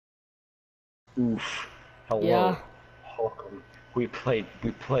Oof. Hello. Yeah. Welcome. We played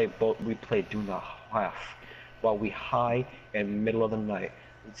Do Not Laugh while we high in the middle of the night.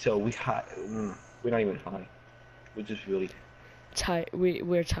 So we high. We're not even high. We're just really. Tired.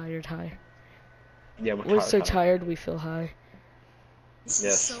 We're tired high. Yeah, we're We're tired, so tired. tired we feel high. This is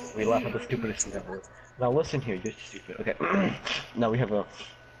Yes, so we laugh at the weird. stupidest thing ever. Now listen here, you're stupid. Okay. Now we have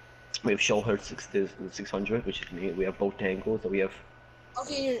Shoulder 600, which is me. We have both angles, and we have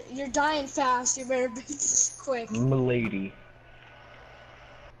Okay, you're dying fast. You better be quick. Milady.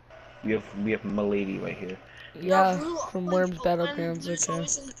 We have Milady right here. Now, Yeah, Blue, from like, Worms when Battlegrounds, Blue's okay.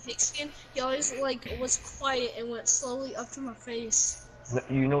 always in the pigskin, he always, like, was quiet and went slowly up to my face.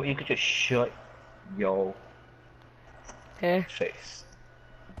 You know, you could just shut your Hey, face.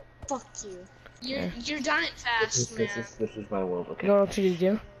 Fuck you. hey. You're dying fast, man. This is my world. You Okay. know what you need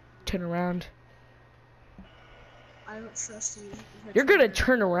to do? Turn around. I don't trust you. You're gonna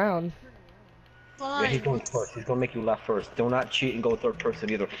turn around. Yeah, he's Fine. going first. He's gonna make you laugh first. Do not cheat and go third person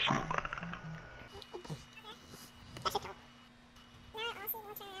either.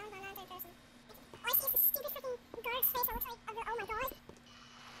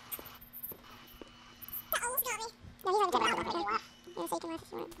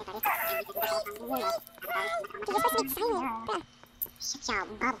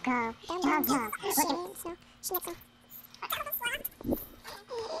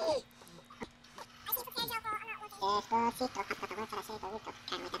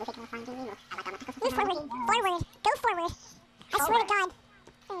 Move forward. Forward. Go forward. I swear to God.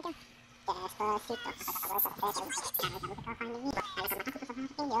 There we go. There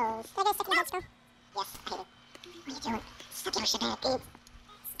goes Sticky Heads, go. Yes, I hate it. What are you doing? Stop your shenanigans.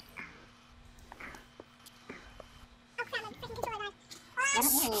 Oh crap, my freaking controller died.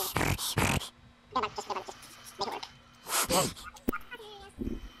 Go back, just make it work. Just go back, let's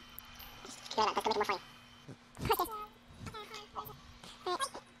go make it more funny.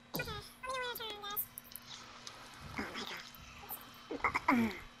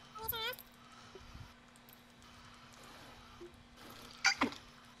 Okay.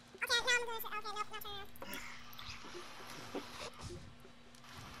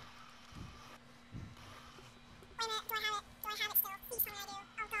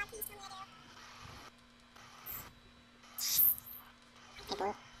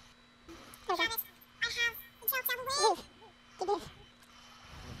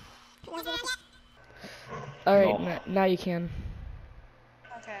 Alright, No. now you can.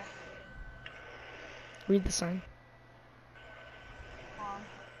 Okay. Read the sign. I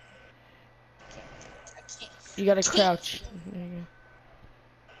can't. You gotta crouch. There you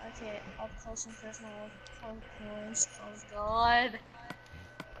Okay, up close and personal points. Oh God.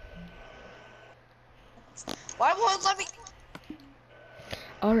 Why won't it let me? go.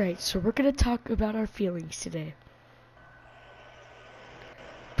 Alright, so we're gonna talk about our feelings today.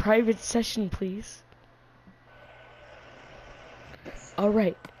 Private session, please.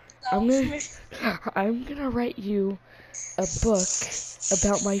 Alright, I'm gonna write you a book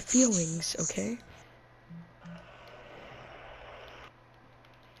about my feelings, okay?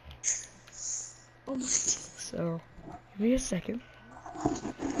 Oh my. So, give me a second.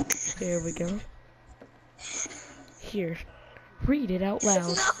 There we go. Here, read it out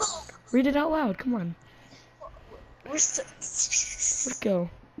loud. No. Read it out loud, come on. Where's the? Let's go.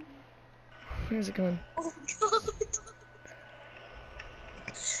 Where's it going? Oh God.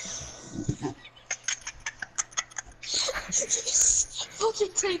 Fucking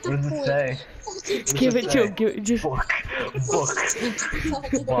take the What does it point. say? Fucking Give it to him, say? give it, just... Book. Book. That's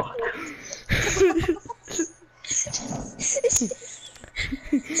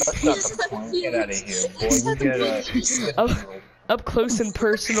not the point. Get out of here, boy. You get Up close and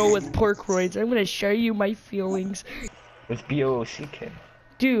personal with pork roids. I'm gonna show you my feelings. It's BOOCK.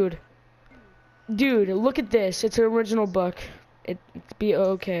 Dude, look at this. It's an original book. It's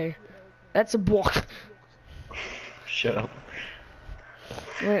B-O-O-K. That's a book. Shut up.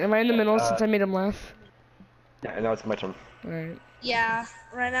 Wait, am I in the middle since I made him laugh? Yeah, now it's my turn. Alright. Yeah.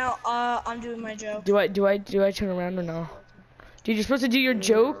 Right now, I'm doing my joke. Do I turn around or no? Dude, you're supposed to do your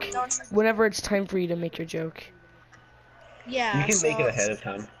joke whenever it's time for you to make your joke. Yeah. You can make it ahead of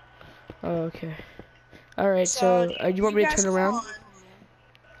time. Oh, okay. Alright, so, you want me to guys turn around?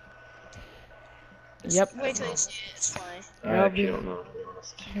 Yep. Wait till you see it. It's funny. I actually don't know, to be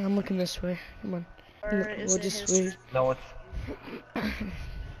honest. Yeah, I'm looking this way. Come on. Or is We'll it just history? wait. No, it's...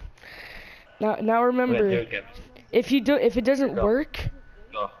 Now remember, Wait, there, if it doesn't Go. work,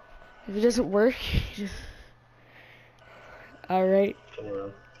 Go. if it doesn't work, just... Alright. Turn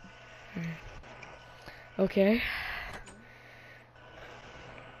around. Okay.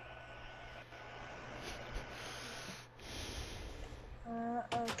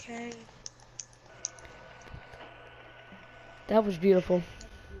 That was beautiful.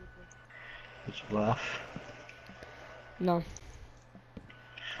 Did you laugh? No.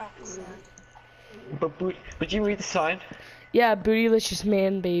 Oh, sad. But you read the sign? Yeah, bootylicious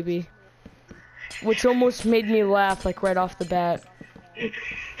man, baby. Which almost made me laugh, like right off the bat.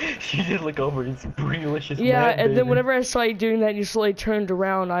 She did look over. It's bootylicious Yeah, man, and baby. then whenever I saw you doing that, you slowly turned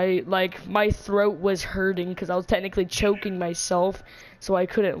around. My throat was hurting because I was technically choking myself, so I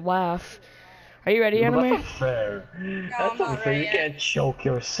couldn't laugh. Are you ready, Well, Anime? that's unfair. That's not unfair. ready You yet. can't choke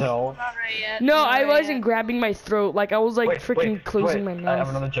yourself. Not right yet. No, I'm not I right wasn't yet. grabbing my throat. Like, I was like freaking closing my I have mouth.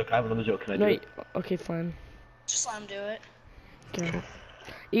 another joke. I have another joke. Can I do No, it? okay, fine. Just let him do it. Okay.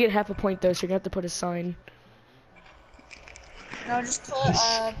 You get half a point though, so you're gonna have to put a sign. No, just put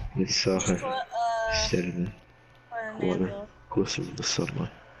I saw just put sitting Fernando. closer to the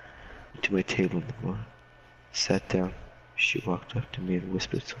sunlight, to my table in the morning. Sat down. She walked up to me and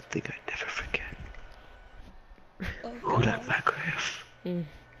whispered something I'd never forget. Who let my graph?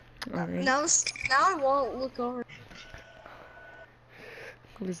 Alright. Now I won't look over.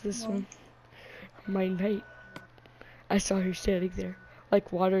 What is this one? My night. I saw her standing there,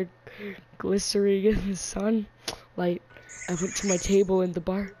 like water glistening in the sun. Light. I went to my table in the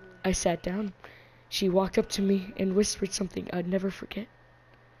bar. I sat down. She walked up to me and whispered something I'd never forget.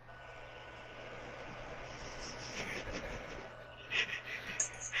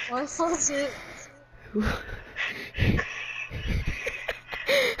 What was it?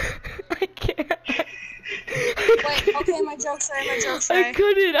 I can't. Wait, okay, my joke's right, my joke's I right.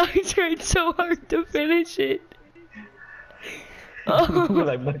 couldn't. I tried so hard to finish it. Who Oh.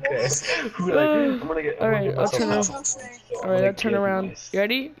 let my graph? Who let? I'm gonna get. Alright, I'll Okay, turn my around. joke's right. Alright, I'll turn around. You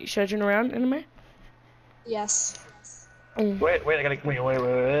ready? Should I turn around, Anime? Yes. Wait, I gotta.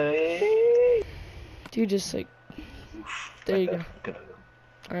 Wait. Dude, just like. There you go. Good.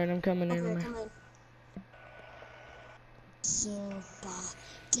 Alright, I'm coming, Okay, Anime. come in. Super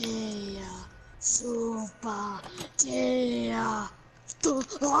Dea. Super Dea.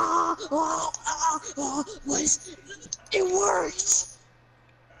 What? It worked!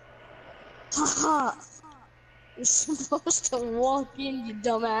 Haha! You're supposed to walk in, you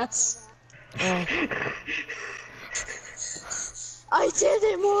dumbass. Oh. I did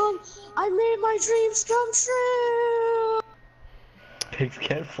it, Mom! I made my dreams come true! Pigs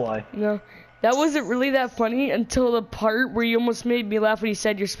can't fly. No, that wasn't really that funny until the part where you almost made me laugh when you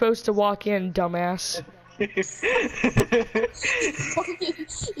said you're supposed to walk in, dumbass. You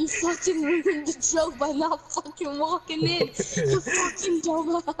fucking ruined the joke by not fucking walking in. You fucking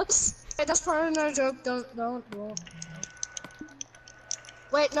dumbass. Hey, that's part of another joke. Don't.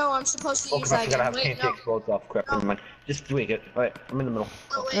 Wait, no, I'm supposed to Oh use crap, that I gotta again. have Wait, pancake no. explodes off. Crap, never mind. Just tweak it. Alright, I'm in the middle.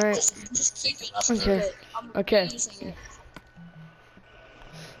 No, wait, Alright. just keep it. Just keep Okay. it. I'm Okay. using it.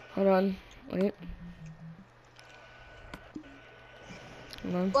 Hold on. Wait.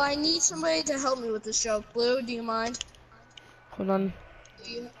 Hold on. Well, I need somebody to help me with this joke. Blue, do you mind? Hold on.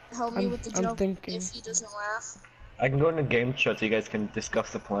 Do you help me with the I'm joke thinking. if he doesn't laugh? I can go in the game chat so you guys can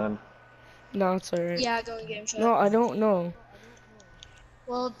discuss the plan. No, it's alright. Yeah, go in game chat. No, I don't know.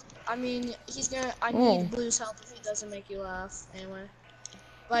 Well, I mean, I Oh. need Blue's help if he doesn't make you laugh, anyway.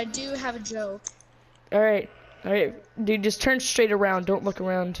 But I do have a joke. Alright. Alright. Dude, just turn straight around. Don't look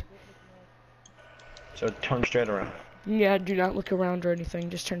around. So turn straight around. Yeah, do not look around or anything.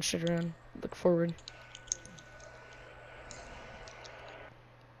 Just turn straight around. Look forward.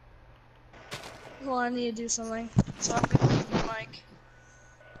 Well, I need to do something. So I'm gonna leave the mic.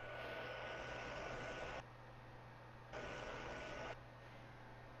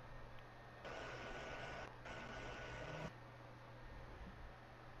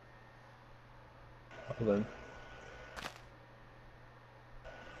 Hold on.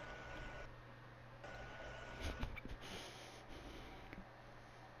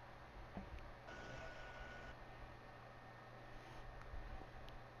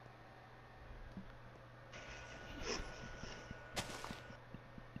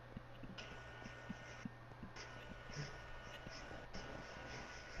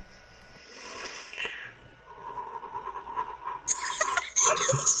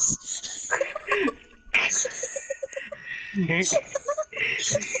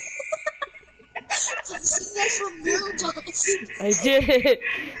 That's what Blue does. I did it!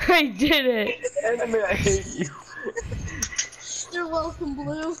 I did it! Anime, I hate you. You're welcome,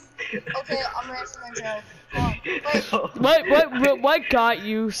 Blue. Okay, I'm ready for my joke. Hold on. Wait. What got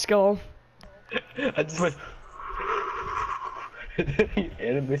you, Skull? I just went.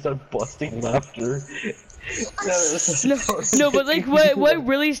 Anime started busting laughter. No, but like, what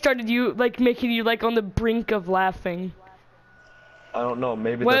really started you, like, making you, like, on the brink of laughing? I don't know.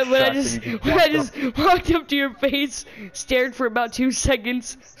 Maybe the When I fact that just you when I walked just walked up to your face, stared for about 2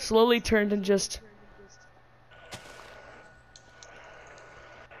 seconds, slowly turned and just.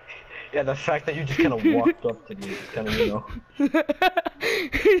 Yeah, the fact that you just kind of walked up to me, just kind of, you know.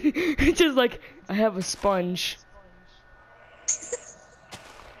 Just like I have a sponge.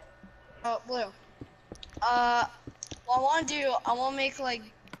 Oh, Blue. What I want to do, I want to make like,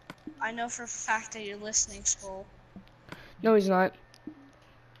 I know for a fact that you're listening, Skull. No, he's not.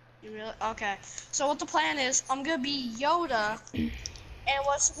 You really? Okay. So what the plan is, I'm gonna be Yoda, and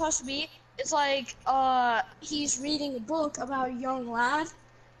what's supposed to be, it's like, he's reading a book about a young lad,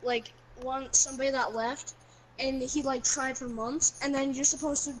 like, somebody that left, and he like tried for months, and then you're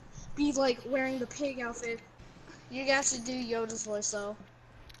supposed to be like wearing the pig outfit. You guys should do Yoda's voice though.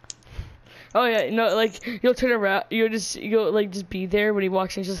 Oh yeah, no, like you'll turn around, you'll like just be there when he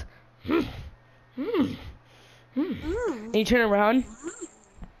walks in, just. And you turn around.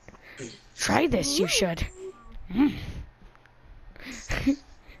 Try this, you should.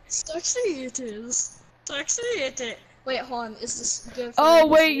 Sexy it is. Sexy it is. Wait, hold on. Is this good for Oh your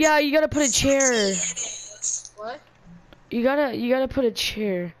wait, voice? yeah, you gotta put a chair. What? You gotta put a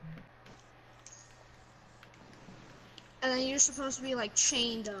chair. And then you're supposed to be like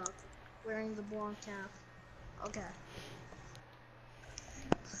chained up, wearing the blonde cap. Okay.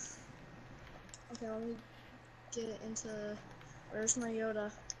 Okay, let me get it into. Where's my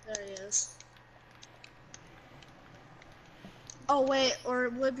Yoda? There he is. Oh wait, or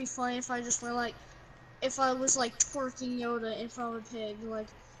it would be funny if I just went like, if I was like twerking Yoda in front of a pig, like,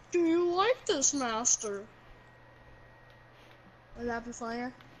 do you like this, master? Would that be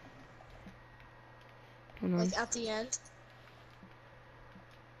funnier? Like at the end?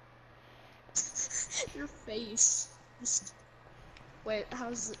 Your face. Just... Wait,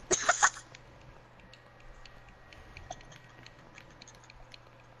 how's it?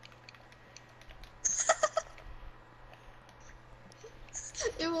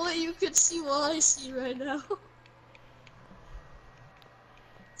 If only you could see what I see right now.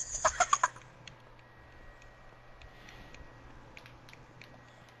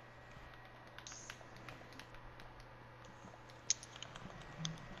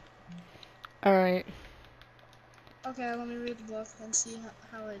 Alright. Okay, let me read the book and see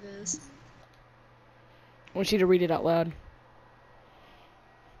how it is. I want you to read it out loud.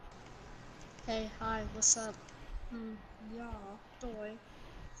 Hey, hi, what's up? Yeah, boy.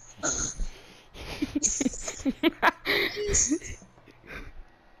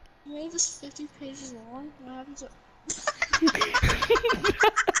 You made this 50 pages long? What happened to...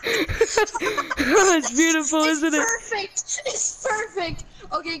 Oh, it's beautiful, isn't it? Perfect! It's perfect!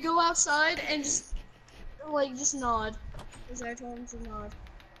 Okay, go outside and just, like, just nod. Because I told him to nod.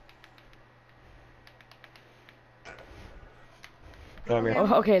 Come here.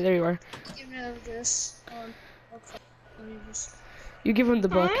 Oh, okay, there you are. Give me this. Okay. Let me just... You give him the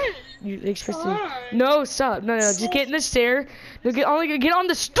book. You express it. No, stop. No, just get in the stair. No, get on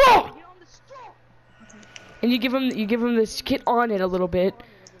the stool. And you give him this. Get on it a little bit.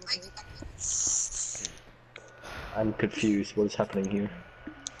 I'm confused. What is happening here?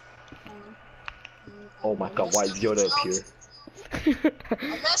 Oh my god, why is Yoda up here?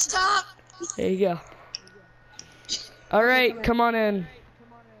 I messed up! There you go. All right, come on in.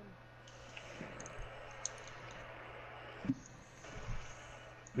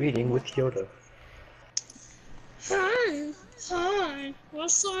 Reading with Yoda. Hi,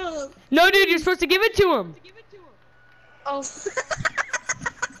 what's up? No, dude, you're supposed to give it to him. Oh.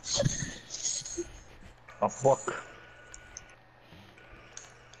 A book.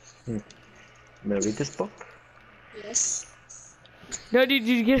 I'm gonna read this book. Yes. No, dude,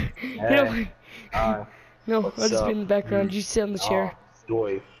 you get. Hey. No, What's I'll just be in up? the background. You sit on the chair.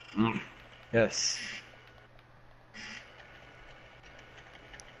 Joy. Yes.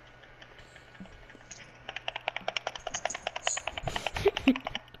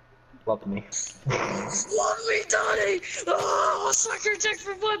 Love me. Love me, Daddy! Oh, I'll suck your dick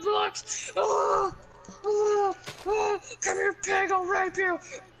for $1. Oh, oh, oh, come here, pig, I'll rape you!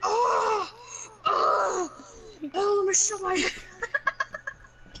 Oh, oh, oh, let me show my head.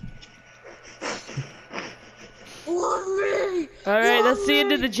 Love me! All right, Love that's the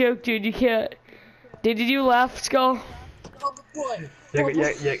end of me! the joke, dude. You can't. Did you laugh, Skull? Oh, boy.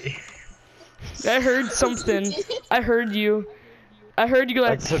 Yeah. I heard something. I heard you. I heard you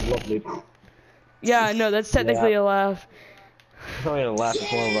like. That's so lovely. Yeah, no, that's technically a laugh. It's not even a laugh,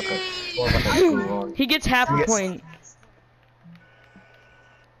 it's more like a groan. He gets half a point.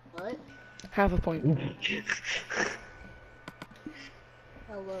 What? Half a point.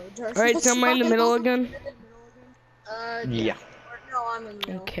 Hello, Darth. All right, so am I in the middle again? Yeah. No, I'm in the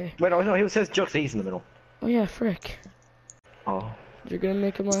middle. Okay. Wait, no, he says jokes. He's in the middle. Oh yeah, frick. Oh. You're gonna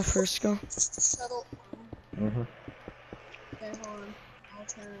make him laugh first, go. Settle. Mhm. Okay, hold on. I'll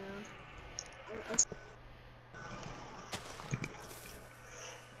turn around.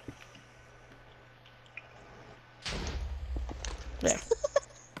 There.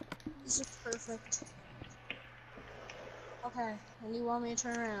 This is perfect. Okay, when you want me to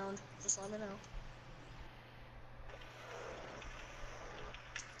turn around, just let me know.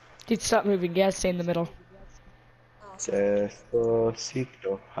 Dude, stop moving. Yeah, stay in the middle. Oh, sorry.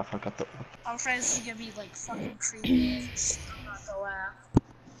 Despacito. I forgot the. I'm afraid this is gonna be like fucking creepy. I'm not gonna laugh.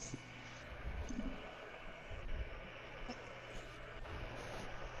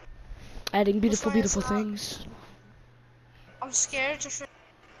 Adding This beautiful, one is beautiful things. I'm scared to.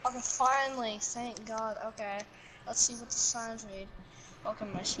 Okay, finally, thank God. Okay, let's see what the signs read. Okay,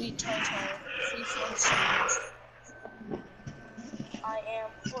 my sweet Toto. Free flow signs. I am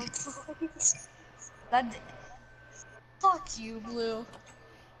poor points. That. Fuck you, Blue.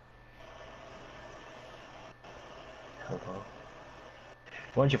 Hold on.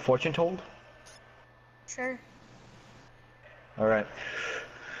 Want your fortune told? Sure. All right.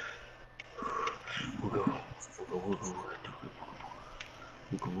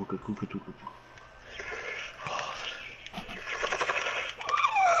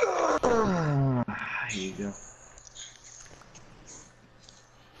 Here you go.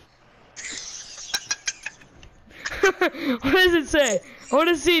 What does it say? I want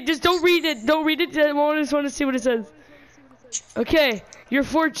to see. Just don't read it. Don't read it. I just want to see what it says. Okay, your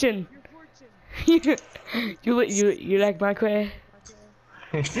fortune. you like my quay?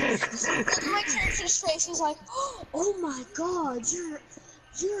 Look at my character's face. He's like, oh my God,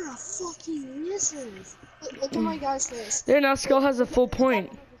 you're a fucking wizard. Look at my guy's face. There now, Skull has a full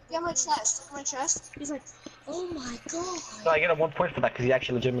point. Look at my chest. Look at my chest. He's like, oh my God. So I get a 1 point for that because he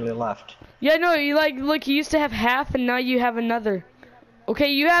actually legitimately laughed. Yeah, no, you like, look, you used to have half and now you have another.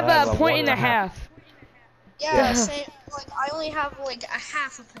 Okay, you have I have a a point one and a and a half. half. Yeah, same. Like I only have like a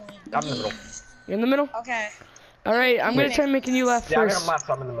half a point. I'm in the middle. You're in the middle? Okay. Alright, I'm gonna try making you laugh Yeah, I'm first. gonna laugh,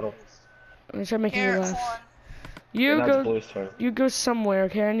 so I'm in the middle. I'm gonna try making Here, you hold laugh. on. You Now it's go, Blue's turn. you go somewhere,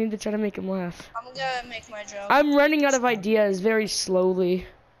 okay? I need to try to make him laugh. I'm gonna make my joke. I'm running out of ideas very slowly.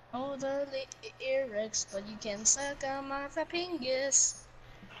 Oh, the lyrics, but you can suck on my fingers.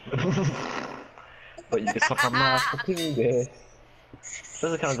 But you can suck on my fucking dick. This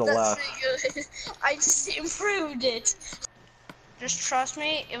is kind of a That's laugh. pretty good. I just improved it. Just trust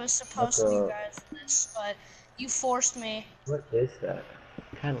me, it was supposed to That's be better than this, but you forced me. What is that?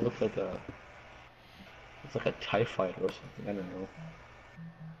 Kind of looks like a. It's like a TIE fighter or something. I don't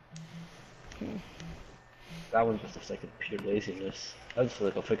know. That one's just like a pure laziness. That just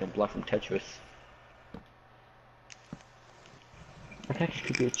like a freaking block from Tetris. That actually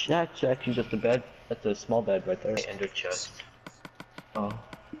could be a chat. It's actually just a bed. That's a small bed right there. Ender chest. Oh.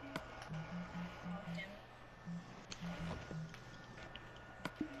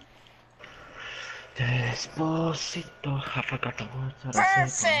 Despacito. I forgot the words that I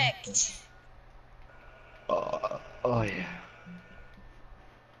said. Perfect! Oh yeah.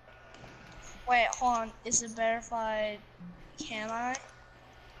 Wait, hold on. Is it verified? Can I?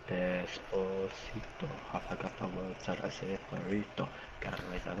 Despacito. I forgot the words that I said. Burrito.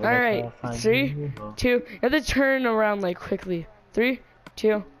 Alright, 3, 2, you have to turn around like quickly. 3,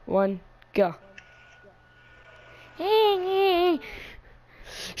 2, 1, go.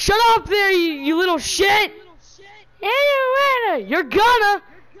 Shut up there, you little shit! You're gonna!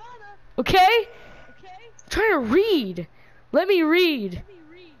 Okay? I'm trying to read. Let me read.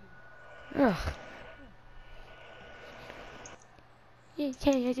 Ugh.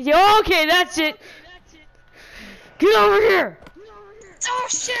 Okay, that's it. Get over here! Oh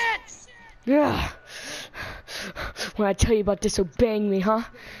shit! Yeah. When I tell you about disobeying me, huh?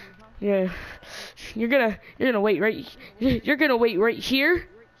 Yeah. You're gonna wait right. You're gonna wait right here,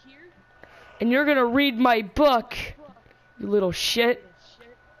 and you're gonna read my book, you little shit.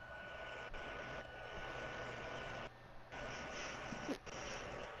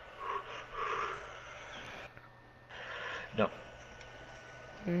 No.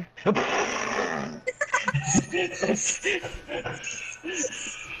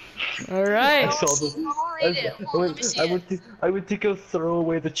 All right. I saw the. I went to go throw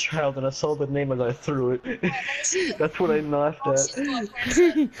away the child, and I saw the name as I threw it. That's what I laughed at. Wait,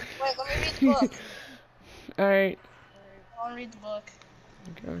 let me read the book. All right. I wanna read the book.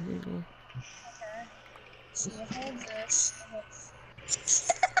 Okay. Okay. See, I hold this.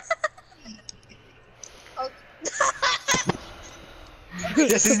 Oh.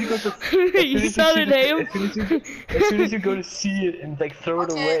 As soon as you go to, You saw the name? as soon as you go to see it and like throw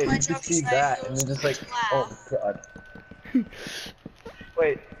it away, my you just joke see is that, it and was then just like, loud. oh god.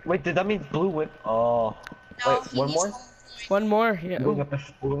 Wait, did that mean blue win? Oh. No, Wait, he one needs more? 1 point. One more. We're Yeah. going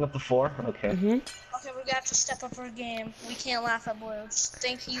up to 4? Okay. Mhm. Okay, we're gonna have to step up our game. We can't laugh at Blue. Just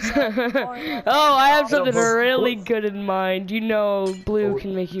think he's Oh, I have something but- really good in mind. You know, blue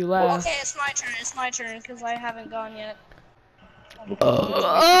can make you laugh. Okay, it's my turn. It's my turn because I haven't gone yet.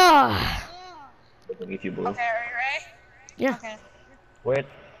 Ah. If you blue. Okay, are you ready? Yeah. Okay. Wait,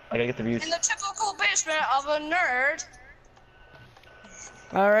 I gotta get the views. In the typical basement of a nerd.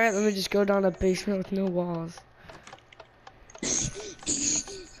 All right, let me just go down a basement with no walls.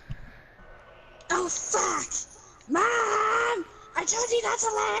 Oh fuck! Mom! I told you not to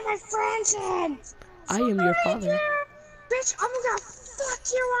let my friends in! I am your father. Bitch, I'm gonna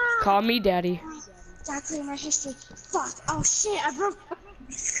fuck you up! Call me daddy. Gotta clear my history. Fuck! Oh shit, I broke.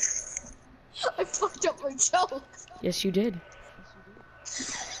 I fucked up my joke. Yes, you did.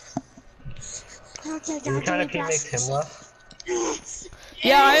 Okay, Can you gotta kind of do my makes him best. laugh?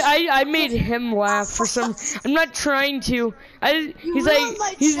 Yeah, I made him laugh for some. I'm not trying to. He's ruined my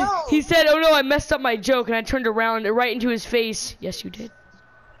like joke. he said, "Oh no, I messed up my joke," and I turned around right into his face. Yes, you did.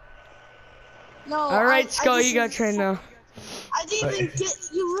 No, All right, I Skull, just you got trained now. I didn't even get.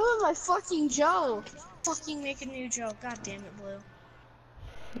 You ruined my fucking joke. Fucking make a new joke. God damn it, Blue.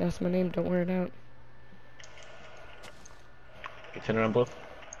 That's my name. Don't wear it out. You turn around, blue.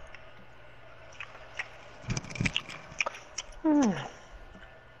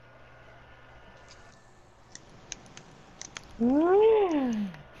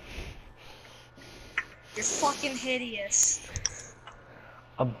 You're fucking hideous.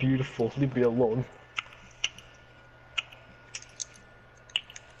 I'm beautiful. Leave me alone.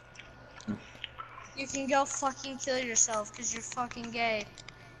 You can go fucking kill yourself because you're fucking gay.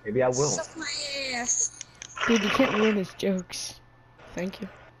 Maybe I will. Suck my ass. Dude, you can't ruin his jokes. Thank you.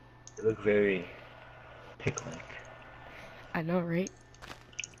 You look very pig-like. I know, right?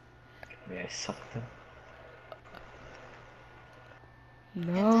 May I suck them?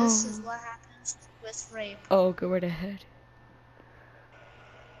 No. And this is what happens with rape. Oh, go right ahead.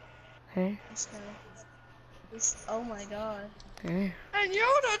 Hey, Let's go. Oh my god. hey. And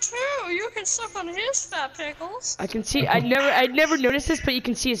Yoda too. You can suck on his fat pickles. I can see. I'd never noticed this, but you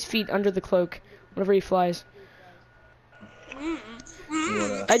can see his feet under the cloak whenever he flies. You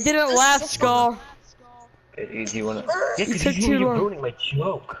wanna... I didn't laugh, Skull. Do you wanna... Yeah, You cause took too you're long. ruining my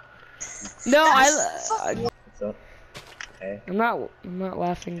joke. No, What's up? Hey, I'm not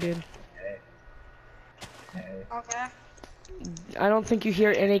laughing, dude. hey, Okay. I don't think you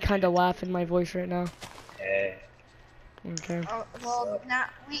hear any kind of laugh in my voice right now. hey. Okay. Oh, well, now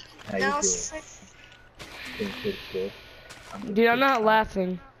we. How you Now doing? it's like. Good. Dude, I'm not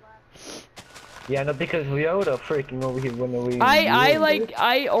laughing. Yeah, no, because Yoda freaking over here when we.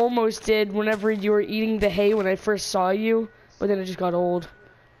 I almost did whenever you were eating the hay when I first saw you, but then it just got old.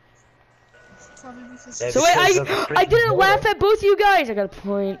 Probably because Yeah, So wait, because of I freaking didn't Yoda. laugh at both you guys. I got a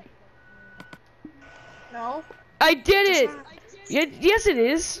point. No. I did It's it. not. Yes, it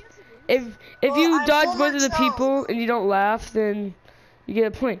is. If Well, you I dodge won both my of the joke. people and you don't laugh, then you get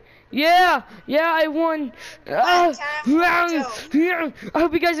a point. Yeah, I won. Time for my joke. I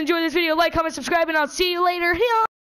hope you guys enjoyed this video. Like, comment, subscribe, and I'll see you later.